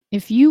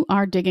If you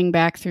are digging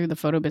back through the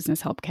Photo Business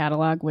Help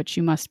catalog, which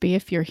you must be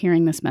if you're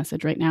hearing this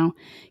message right now,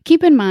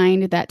 keep in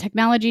mind that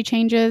technology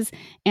changes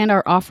and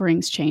our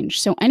offerings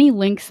change. So any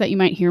links that you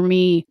might hear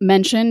me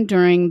mention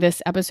during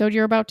this episode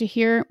you're about to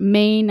hear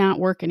may not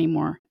work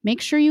anymore.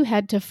 Make sure you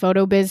head to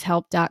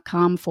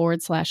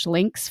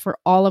photobizhelp.com/links for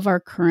all of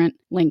our current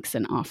links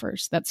and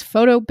offers. That's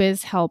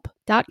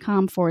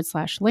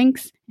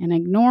photobizhelp.com/links, and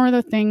ignore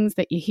the things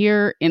that you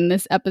hear in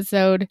this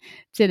episode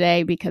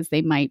today because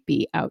they might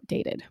be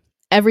outdated.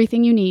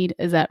 Everything you need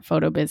is at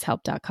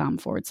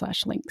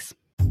photobizhelp.com/links.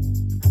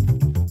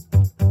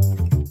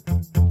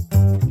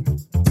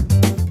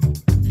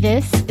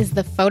 This is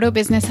the Photo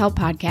Business Help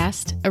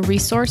Podcast, a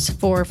resource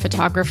for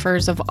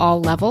photographers of all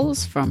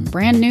levels, from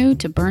brand new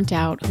to burnt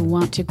out, who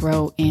want to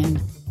grow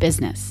in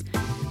business.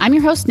 I'm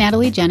your host,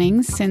 Natalie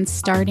Jennings. Since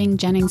starting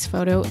Jennings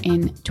Photo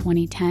in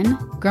 2010,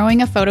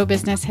 growing a photo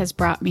business has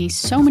brought me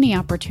so many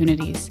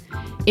opportunities.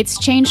 It's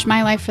changed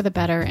my life for the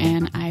better,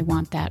 and I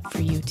want that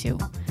for you too.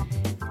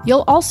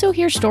 You'll also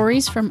hear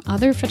stories from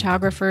other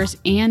photographers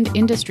and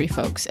industry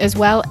folks, as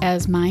well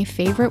as my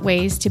favorite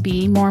ways to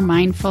be more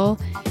mindful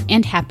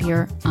and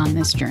happier on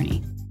this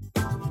journey.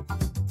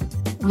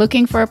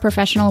 Looking for a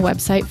professional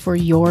website for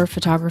your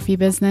photography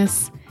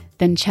business?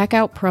 Then check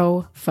out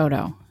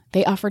ProPhoto.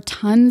 They offer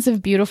tons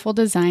of beautiful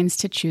designs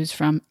to choose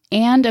from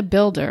and a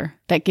builder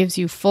that gives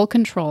you full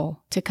control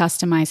to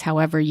customize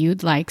however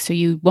you'd like, so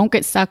you won't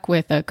get stuck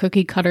with a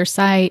cookie cutter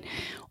site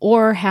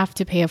or have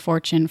to pay a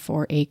fortune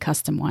for a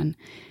custom one.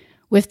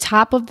 With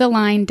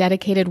top-of-the-line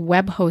dedicated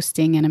web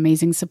hosting and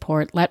amazing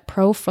support, let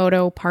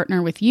ProPhoto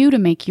partner with you to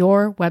make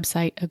your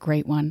website a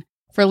great one.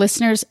 For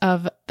listeners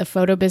of the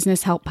Photo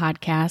Business Help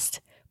podcast,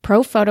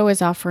 ProPhoto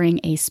is offering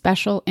a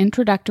special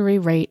introductory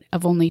rate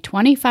of only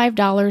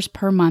 $25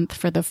 per month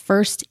for the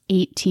first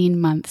 18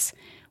 months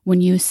when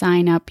you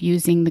sign up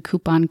using the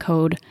coupon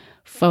code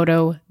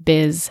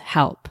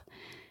PHOTOBIZHELP.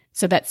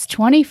 So that's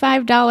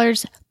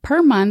 $25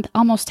 per month,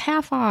 almost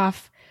half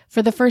off,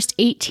 for the first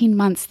 18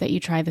 months that you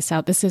try this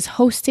out. This is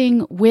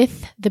hosting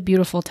with the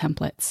beautiful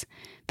templates.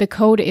 The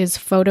code is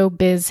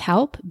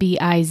PHOTOBIZHELP,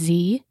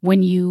 B-I-Z,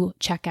 when you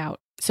check out.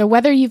 So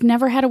whether you've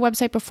never had a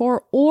website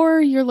before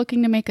or you're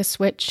looking to make a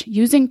switch,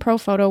 using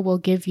ProPhoto will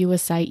give you a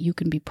site you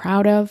can be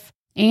proud of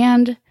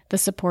and the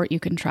support you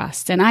can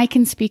trust. And I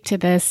can speak to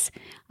this.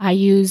 I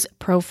use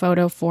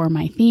ProPhoto for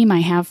my theme. I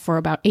have for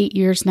about 8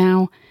 years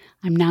now.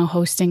 I'm now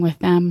hosting with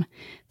them.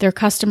 Their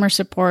customer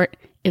support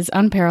is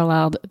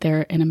unparalleled.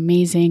 They're an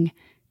amazing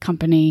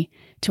company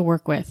to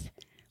work with.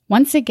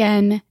 Once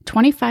again,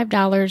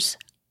 $25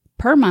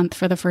 per month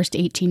for the first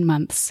 18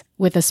 months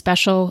with a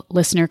special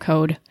listener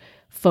code,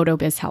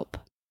 PHOTOBIZHELP.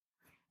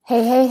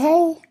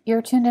 Hey.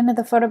 You're tuned into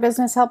the Photo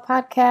Business Help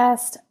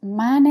podcast.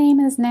 My name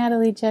is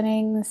Natalie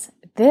Jennings.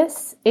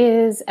 This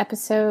is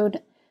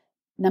episode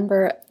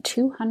number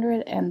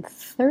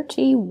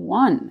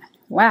 231.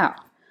 Wow,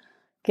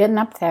 getting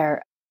up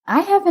there.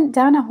 I haven't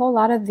done a whole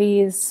lot of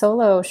these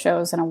solo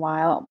shows in a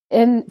while,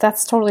 and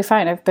that's totally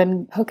fine. I've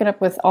been hooking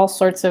up with all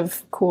sorts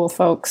of cool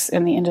folks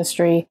in the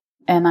industry,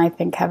 and I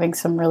think having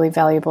some really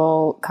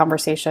valuable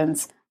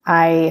conversations.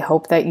 I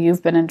hope that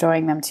you've been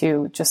enjoying them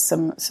too. Just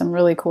some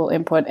really cool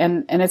input.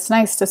 And it's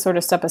nice to sort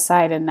of step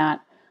aside and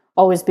not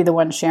always be the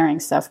one sharing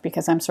stuff,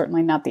 because I'm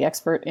certainly not the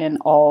expert in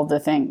all the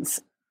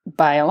things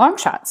by a long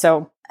shot.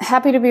 So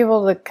happy to be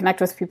able to connect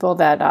with people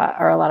that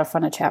are a lot of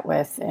fun to chat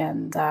with.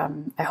 And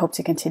I hope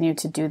to continue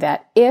to do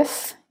that.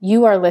 If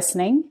you are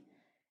listening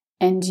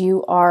and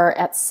you are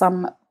at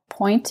some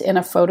point in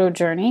a photo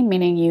journey,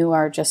 meaning you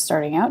are just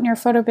starting out in your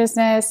photo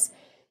business,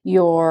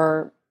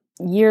 you're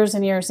years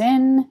and years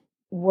in,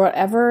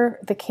 whatever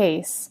the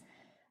case,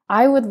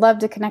 I would love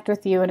to connect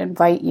with you and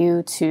invite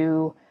you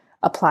to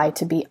apply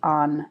to be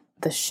on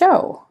the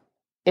show.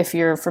 If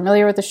you're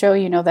familiar with the show,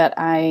 you know that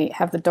I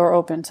have the door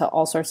open to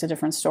all sorts of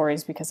different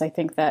stories, because I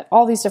think that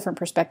all these different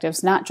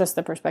perspectives, not just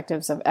the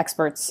perspectives of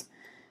experts,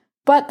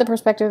 but the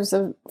perspectives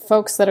of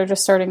folks that are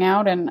just starting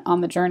out and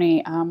on the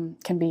journey,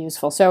 can be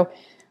useful. So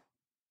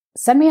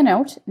send me a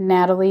note,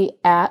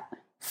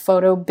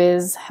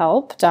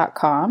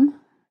 Natalie@photobizhelp.com.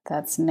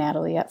 That's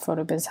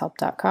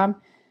Natalie@photobizhelp.com.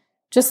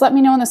 Just let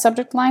me know in the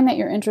subject line that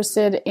you're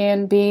interested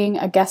in being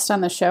a guest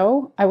on the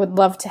show. I would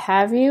love to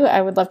have you.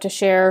 I would love to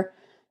share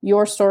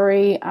your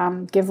story,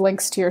 give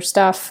links to your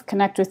stuff,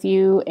 connect with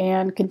you,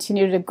 and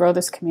continue to grow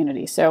this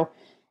community. So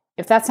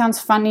if that sounds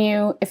fun to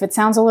you, if it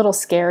sounds a little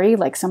scary,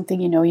 like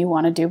something you know you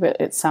want to do, but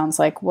it sounds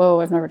like,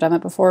 whoa, I've never done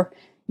that before,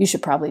 you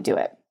should probably do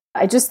it.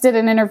 I just did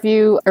an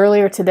interview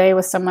earlier today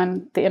with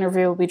someone. The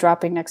interview will be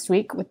dropping next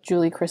week with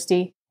Julie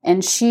Christie.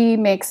 And she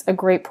makes a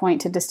great point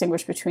to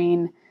distinguish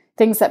between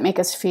things that make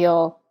us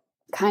feel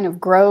kind of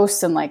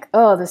gross and like,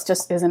 oh, this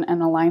just isn't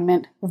an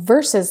alignment,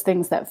 versus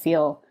things that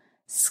feel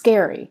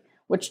scary,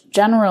 which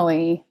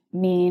generally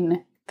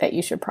mean that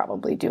you should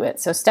probably do it.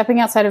 So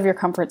stepping outside of your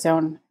comfort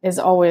zone is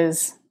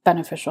always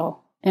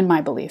beneficial, in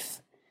my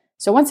belief.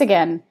 So once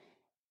again,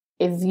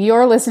 if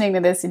you're listening to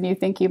this and you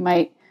think you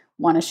might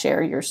want to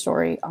share your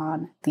story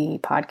on the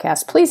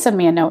podcast, please send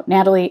me a note,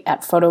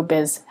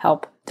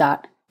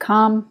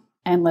 Natalie@photobizhelp.com.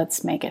 and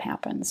let's make it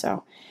happen.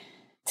 So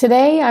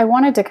today I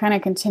wanted to kind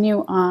of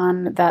continue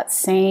on that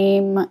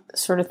same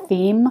sort of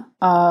theme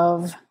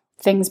of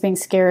things being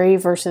scary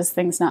versus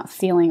things not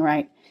feeling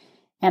right.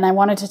 And I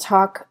wanted to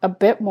talk a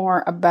bit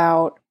more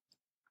about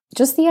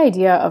just the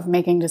idea of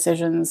making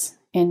decisions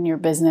in your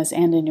business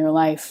and in your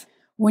life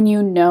when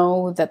you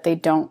know that they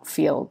don't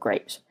feel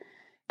great.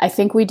 I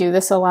think we do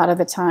this a lot of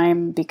the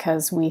time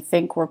because we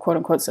think we're quote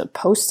unquote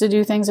supposed to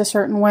do things a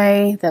certain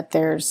way, that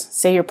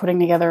say you're putting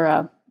together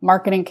a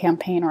marketing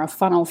campaign or a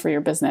funnel for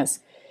your business,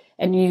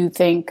 and you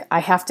think, I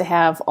have to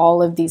have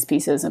all of these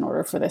pieces in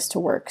order for this to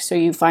work. So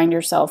you find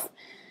yourself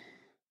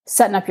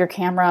setting up your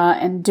camera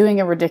and doing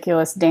a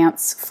ridiculous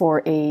dance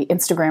for a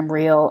Instagram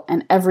reel,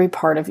 and every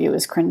part of you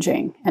is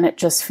cringing. And it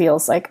just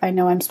feels like, I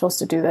know I'm supposed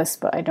to do this,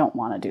 but I don't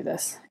want to do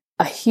this.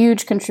 A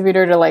huge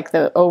contributor to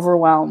the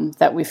overwhelm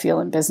that we feel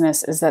in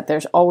business is that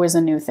there's always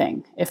a new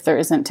thing. If there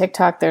isn't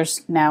TikTok,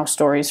 there's now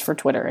stories for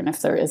Twitter. And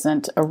if there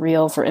isn't a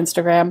reel for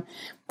Instagram,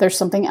 there's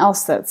something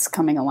else that's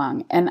coming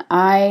along. And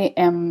I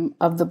am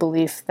of the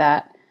belief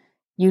that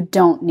you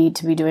don't need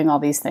to be doing all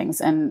these things.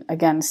 And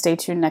again, stay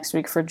tuned next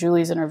week for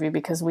Julie's interview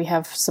because we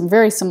have some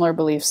very similar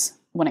beliefs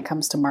when it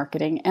comes to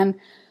marketing. And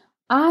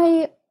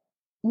I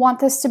want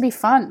this to be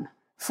fun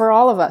for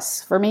all of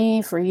us, for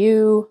me, for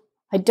you.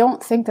 I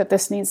don't think that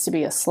this needs to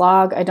be a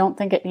slog. I don't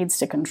think it needs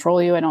to control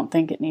you. I don't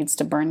think it needs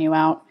to burn you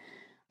out.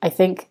 I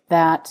think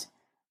that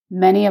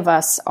many of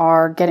us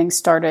are getting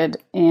started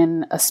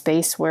in a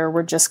space where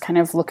we're just kind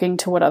of looking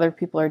to what other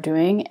people are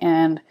doing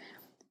and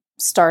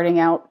starting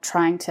out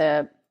trying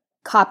to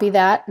copy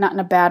that, not in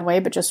a bad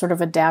way, but just sort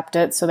of adapt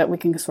it so that we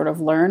can sort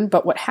of learn.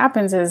 But what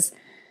happens is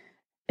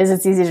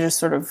it's easy to just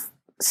sort of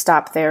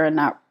stop there and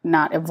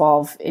not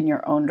evolve in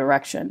your own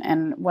direction.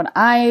 And what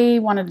I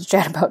wanted to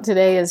chat about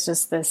today is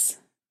just this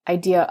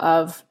idea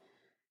of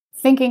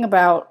thinking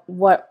about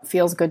what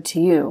feels good to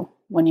you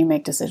when you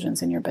make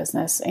decisions in your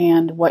business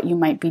and what you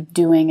might be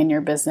doing in your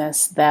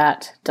business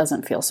that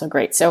doesn't feel so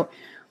great. So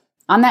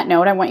on that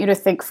note, I want you to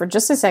think for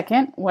just a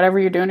second, whatever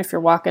you're doing, if you're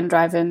walking,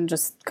 driving,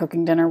 just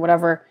cooking dinner,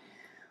 whatever,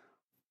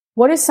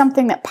 what is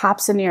something that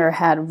pops into your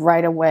head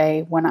right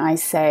away when I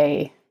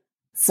say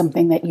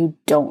something that you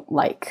don't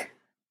like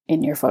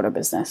in your photo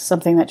business?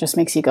 Something that just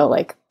makes you go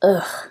like,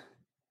 ugh.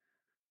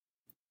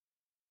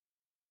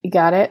 You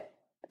got it?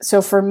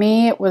 So for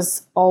me, it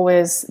was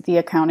always the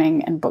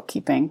accounting and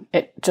bookkeeping.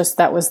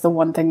 That was the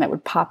one thing that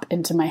would pop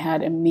into my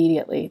head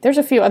immediately. There's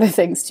a few other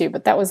things too,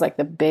 but that was like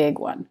the big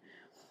one.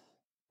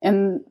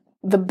 And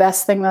the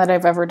best thing that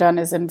I've ever done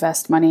is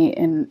invest money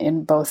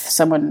in both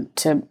someone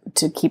to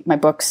keep my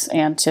books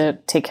and to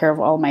take care of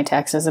all my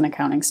taxes and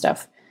accounting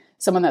stuff.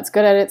 Someone that's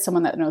good at it,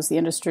 someone that knows the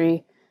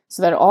industry,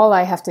 so that all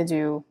I have to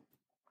do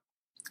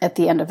at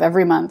the end of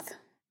every month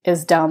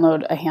is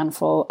download a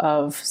handful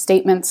of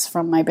statements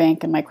from my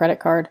bank and my credit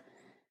card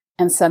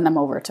and send them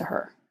over to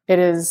her. It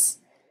is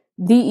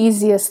the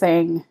easiest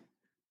thing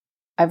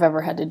I've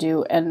ever had to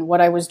do. And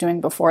what I was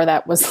doing before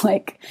that was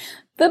like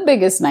the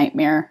biggest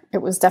nightmare.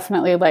 It was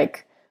definitely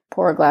like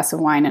pour a glass of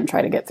wine and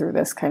try to get through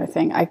this kind of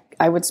thing.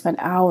 I would spend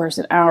hours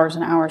and hours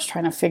and hours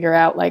trying to figure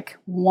out like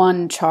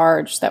one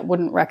charge that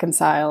wouldn't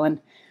reconcile. And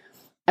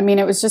I mean,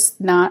 it was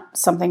just not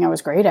something I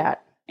was great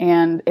at.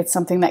 And it's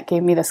something that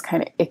gave me this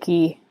kind of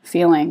icky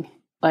feeling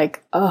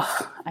like, I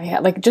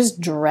had like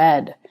just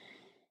dread.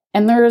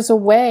 And there is a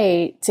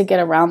way to get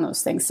around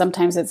those things.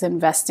 Sometimes it's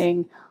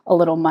investing a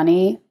little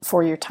money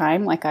for your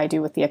time, like I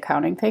do with the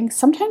accounting thing.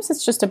 Sometimes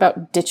it's just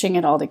about ditching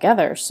it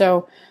altogether.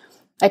 So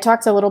I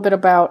talked a little bit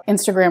about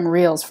Instagram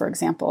Reels, for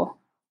example,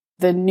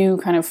 the new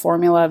kind of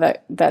formula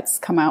that's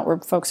come out where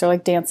folks are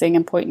like dancing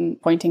and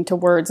pointing to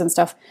words and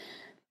stuff.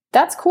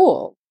 That's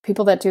cool.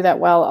 People that do that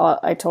well,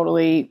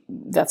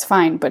 that's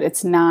fine, but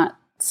it's not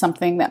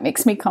something that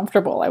makes me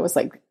comfortable. I was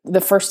like,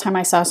 the first time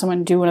I saw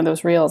someone do one of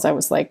those reels, I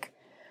was like,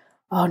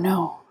 oh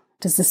no,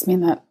 does this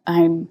mean that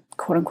I'm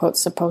quote unquote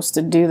supposed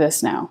to do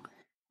this now?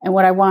 And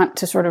what I want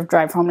to sort of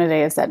drive home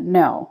today is that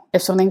no,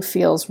 if something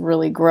feels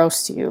really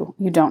gross to you,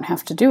 you don't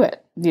have to do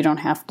it. You don't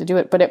have to do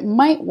it, but it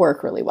might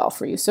work really well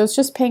for you. So it's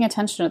just paying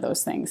attention to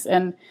those things.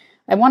 And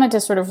I wanted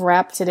to sort of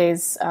wrap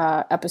today's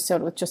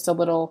episode with just a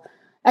little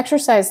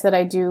exercise that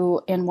I do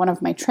in one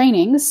of my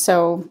trainings.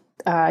 So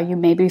you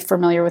may be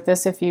familiar with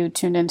this if you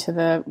tuned into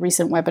the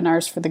recent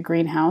webinars for the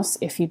greenhouse.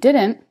 If you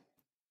didn't,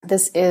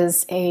 this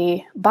is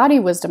a body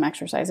wisdom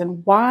exercise.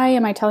 And why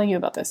am I telling you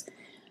about this?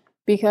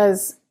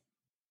 Because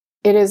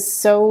it is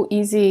so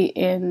easy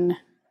in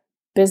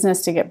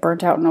business to get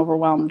burnt out and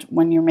overwhelmed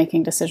when you're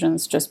making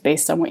decisions just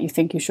based on what you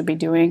think you should be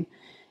doing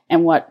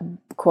and what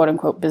quote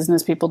unquote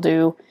business people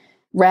do,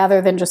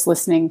 rather than just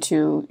listening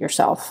to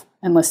yourself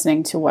and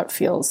listening to what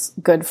feels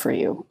good for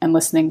you and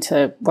listening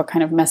to what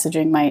kind of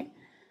messaging might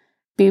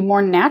be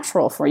more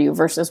natural for you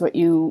versus what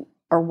you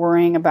are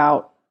worrying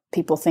about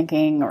people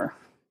thinking or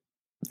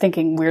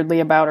thinking weirdly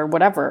about or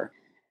whatever.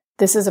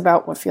 This is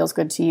about what feels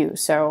good to you.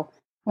 So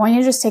I want you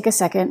to just take a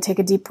second, take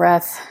a deep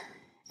breath,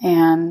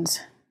 and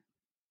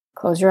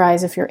close your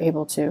eyes if you're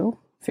able to.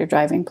 If you're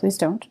driving, please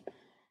don't.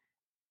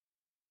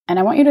 And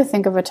I want you to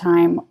think of a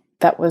time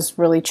that was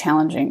really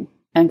challenging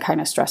and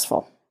kind of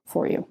stressful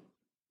for you?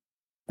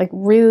 Like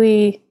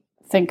really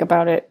think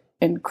about it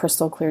in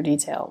crystal clear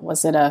detail.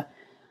 Was it a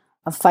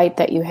fight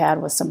that you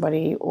had with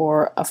somebody,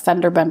 or a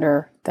fender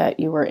bender that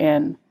you were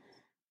in,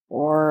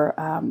 or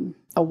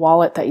a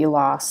wallet that you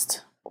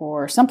lost,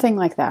 or something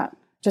like that?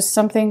 Just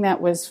something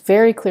that was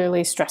very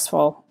clearly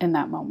stressful in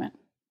that moment.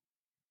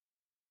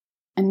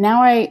 And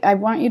now I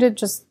want you to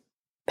just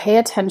pay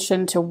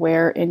attention to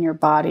where in your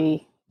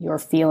body you're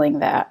feeling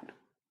that.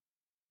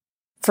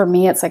 For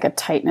me, it's like a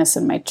tightness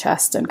in my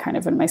chest and kind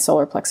of in my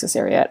solar plexus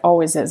area. It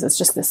always is. It's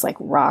just this like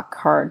rock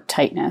hard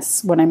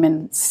tightness when I'm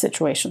in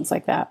situations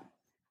like that.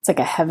 It's like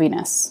a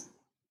heaviness.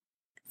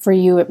 For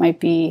you, it might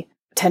be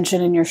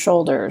tension in your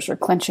shoulders or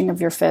clenching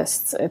of your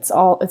fists.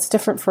 It's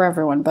different for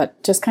everyone,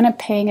 but just kind of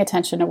paying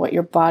attention to what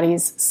your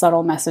body's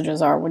subtle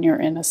messages are when you're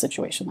in a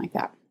situation like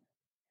that.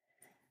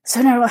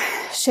 So now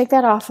shake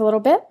that off a little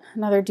bit.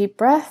 Another deep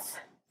breath.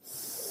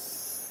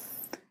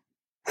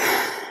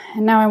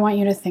 And now I want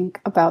you to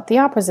think about the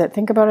opposite.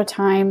 Think about a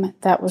time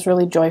that was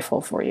really joyful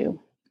for you.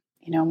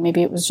 You know,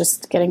 maybe it was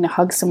just getting to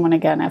hug someone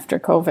again after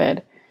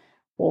COVID,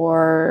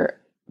 or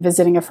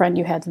visiting a friend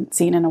you hadn't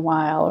seen in a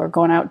while, or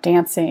going out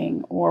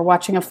dancing, or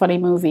watching a funny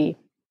movie.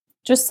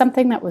 Just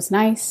something that was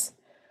nice,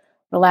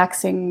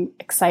 relaxing,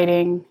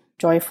 exciting,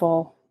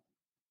 joyful.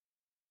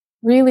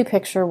 Really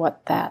picture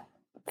what that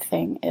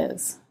thing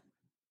is.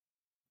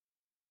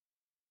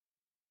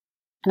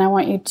 And I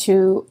want you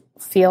to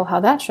feel how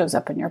that shows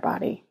up in your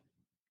body.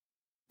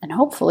 And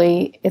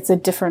hopefully it's a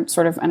different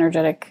sort of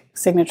energetic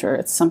signature.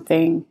 It's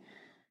something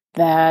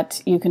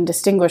that you can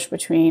distinguish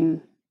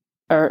between,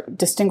 or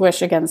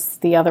distinguish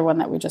against the other one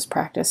that we just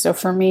practiced. So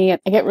for me, I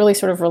get really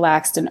sort of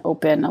relaxed and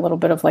open, a little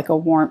bit of like a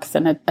warmth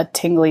and a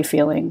tingly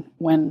feeling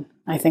when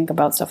I think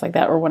about stuff like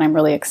that, or when I'm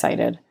really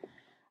excited.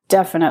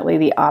 Definitely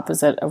the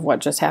opposite of what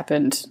just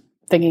happened,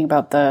 thinking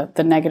about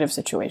the negative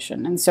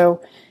situation. And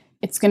so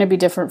it's going to be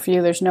different for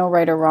you. There's no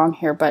right or wrong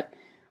here, but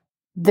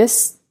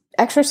this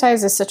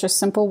exercise is such a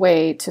simple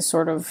way to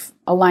sort of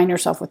align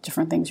yourself with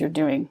different things you're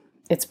doing.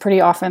 It's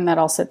pretty often that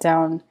I'll sit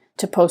down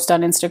to post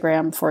on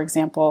Instagram, for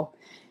example,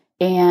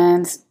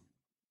 and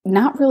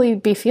not really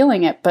be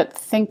feeling it, but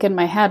think in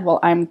my head,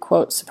 well, I'm,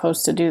 quote,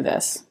 supposed to do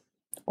this,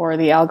 or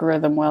the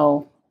algorithm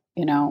will,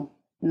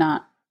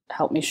 not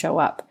help me show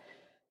up.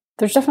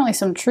 There's definitely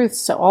some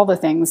truths to all the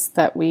things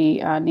that we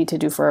need to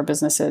do for our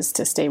businesses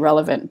to stay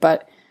relevant.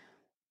 But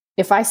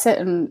if I sit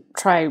and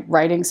try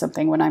writing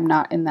something when I'm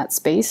not in that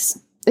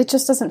space, it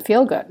just doesn't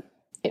feel good.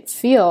 It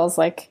feels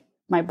like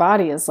my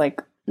body is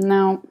like,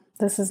 no,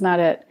 this is not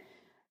it.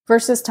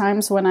 Versus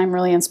times when I'm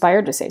really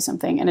inspired to say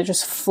something and it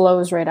just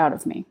flows right out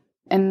of me.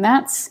 And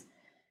that's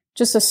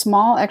just a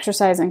small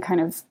exercise in kind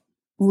of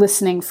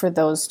listening for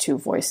those two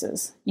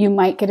voices. You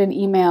might get an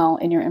email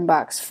in your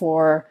inbox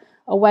for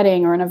a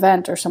wedding or an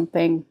event or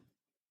something.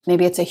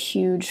 Maybe it's a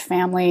huge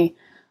family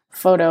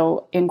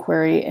photo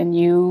inquiry and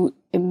you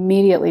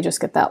immediately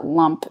just get that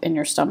lump in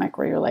your stomach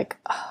where you're like,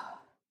 oh,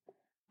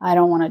 I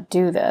don't want to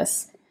do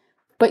this.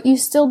 But you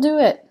still do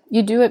it.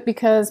 You do it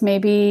because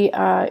maybe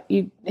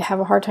you have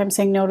a hard time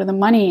saying no to the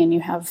money and you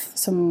have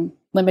some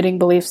limiting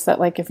beliefs that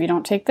like, if you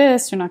don't take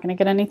this, you're not going to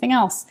get anything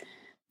else.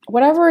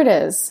 Whatever it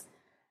is,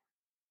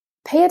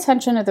 pay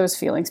attention to those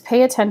feelings.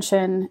 Pay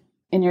attention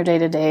in your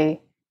day-to-day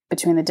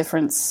between the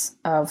difference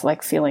of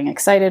like feeling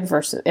excited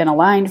versus and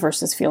aligned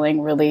versus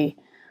feeling really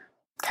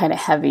kind of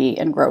heavy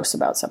and gross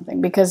about something.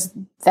 Because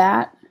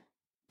that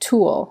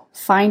tool,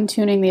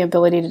 fine-tuning the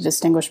ability to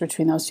distinguish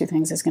between those two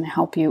things, is going to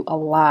help you a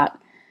lot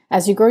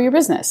as you grow your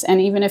business.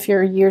 And even if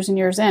you're years and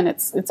years in,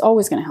 it's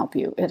always going to help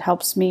you. It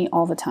helps me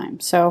all the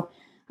time. So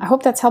I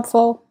hope that's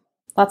helpful.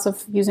 Lots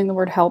of using the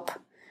word help.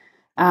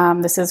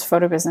 This is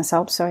Photo Business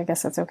Help, so I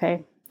guess that's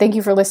okay. Thank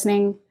you for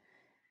listening.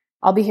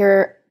 I'll be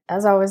here,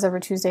 as always,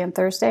 every Tuesday and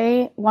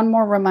Thursday. One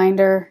more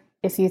reminder,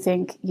 if you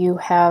think you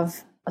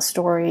have a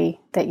story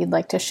that you'd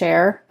like to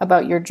share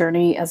about your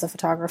journey as a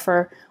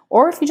photographer,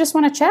 or if you just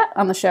want to chat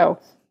on the show,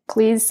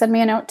 please send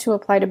me a note to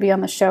apply to be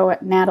on the show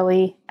at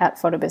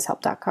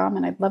natalie@photobizhelp.com.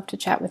 And I'd love to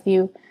chat with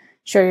you,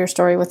 share your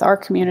story with our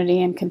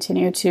community, and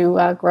continue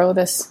to grow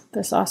this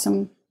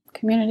awesome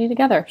community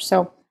together.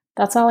 So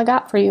that's all I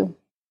got for you.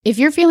 If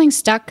you're feeling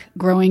stuck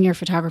growing your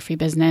photography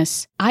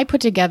business, I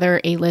put together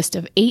a list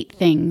of 8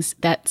 things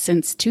that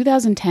since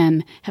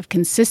 2010 have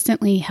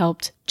consistently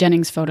helped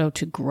Jennings Photo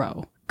to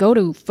grow. Go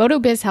to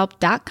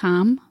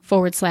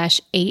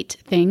photobizhelp.com/8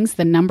 things,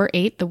 the number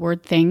 8, the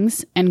word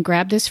things, and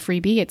grab this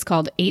freebie. It's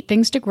called 8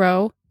 Things to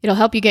Grow. It'll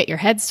help you get your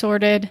head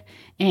sorted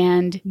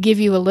and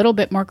give you a little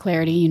bit more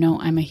clarity. You know,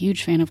 I'm a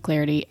huge fan of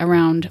clarity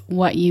around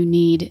what you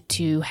need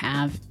to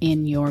have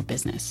in your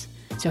business.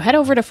 So head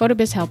over to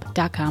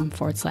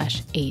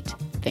photobizhelp.com/8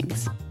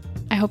 things.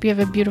 I hope you have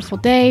a beautiful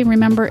day.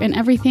 Remember, in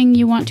everything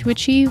you want to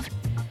achieve,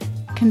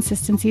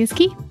 consistency is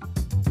key.